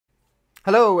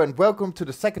Hello and welcome to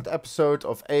the second episode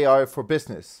of AI for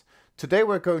Business. Today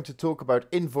we're going to talk about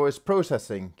invoice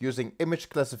processing using image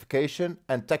classification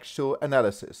and textual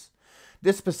analysis.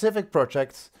 This specific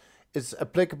project is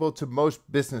applicable to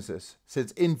most businesses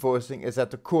since invoicing is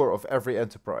at the core of every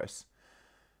enterprise.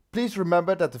 Please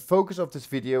remember that the focus of this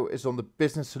video is on the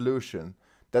business solution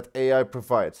that AI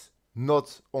provides,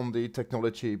 not on the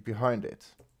technology behind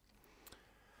it.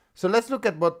 So let's look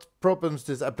at what problems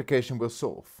this application will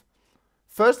solve.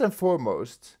 First and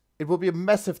foremost, it will be a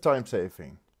massive time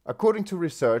saving. According to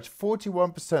research,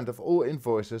 41% of all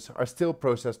invoices are still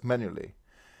processed manually.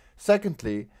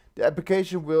 Secondly, the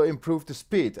application will improve the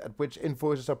speed at which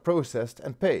invoices are processed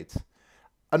and paid.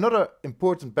 Another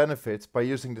important benefit by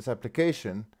using this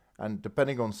application, and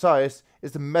depending on size,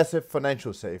 is the massive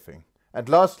financial saving. And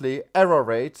lastly, error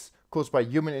rates caused by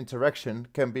human interaction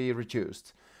can be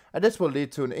reduced, and this will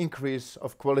lead to an increase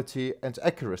of quality and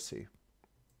accuracy.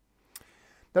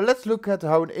 Now let's look at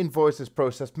how an invoice is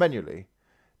processed manually.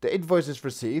 The invoice is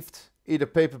received, either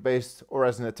paper-based or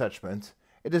as an attachment.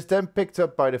 It is then picked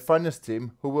up by the finance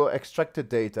team who will extract the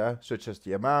data, such as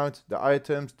the amount, the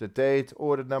items, the date,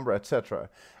 order number, etc.,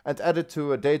 and add it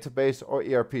to a database or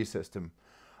ERP system.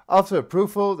 After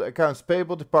approval, the accounts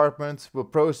payable department will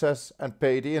process and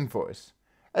pay the invoice.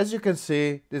 As you can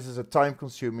see, this is a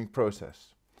time-consuming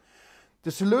process.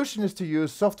 The solution is to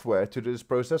use software to do this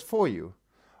process for you.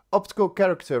 Optical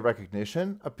character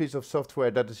recognition, a piece of software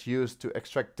that is used to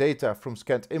extract data from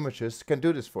scanned images, can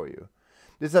do this for you.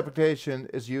 This application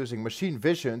is using machine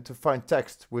vision to find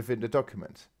text within the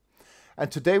document.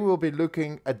 And today we will be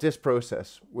looking at this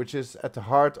process, which is at the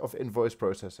heart of invoice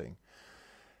processing.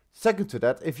 Second to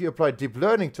that, if you apply deep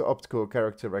learning to optical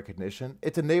character recognition,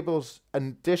 it enables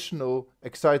additional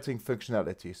exciting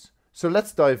functionalities. So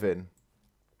let's dive in.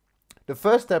 The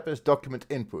first step is document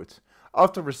input.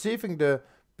 After receiving the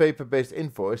paper-based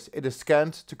invoice, it is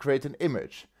scanned to create an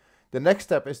image. The next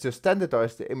step is to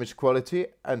standardize the image quality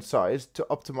and size to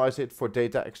optimize it for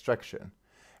data extraction.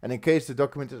 And in case the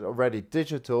document is already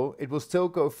digital, it will still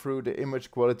go through the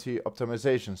image quality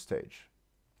optimization stage.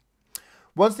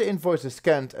 Once the invoice is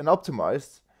scanned and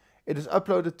optimized, it is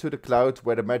uploaded to the cloud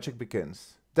where the magic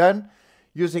begins. Then,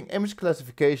 using image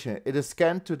classification, it is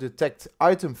scanned to detect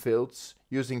item fields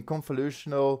using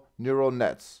convolutional neural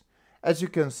nets. As you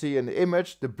can see in the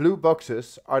image, the blue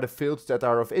boxes are the fields that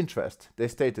are of interest. They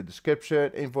state the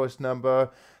description, invoice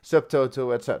number,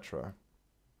 subtotal, etc.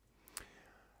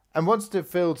 And once the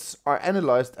fields are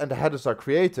analyzed and the headers are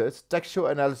created, textual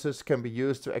analysis can be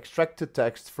used to extract the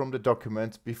text from the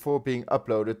document before being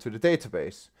uploaded to the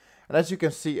database. And as you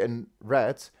can see in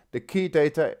red, the key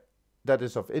data that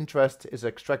is of interest is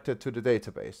extracted to the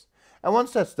database. And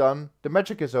once that's done, the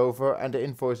magic is over and the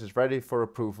invoice is ready for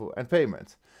approval and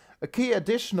payment. A key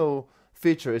additional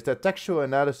feature is that textual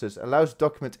analysis allows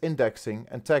document indexing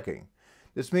and tagging.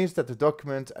 This means that the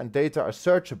document and data are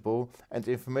searchable and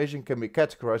information can be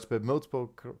categorized by multiple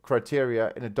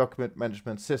criteria in a document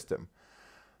management system.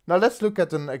 Now let's look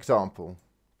at an example.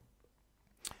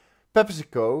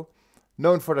 PepsiCo,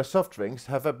 known for their soft drinks,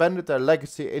 have abandoned their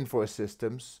legacy invoice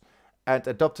systems and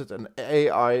adopted an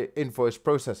AI invoice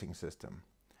processing system.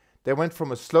 They went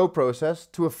from a slow process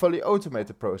to a fully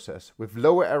automated process with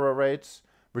lower error rates,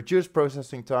 reduced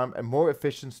processing time and more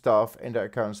efficient staff in their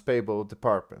accounts payable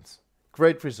department.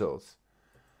 Great results.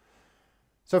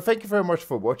 So thank you very much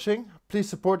for watching. Please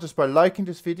support us by liking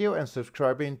this video and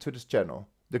subscribing to this channel.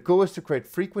 The goal is to create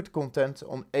frequent content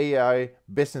on AI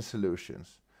business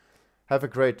solutions. Have a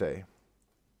great day.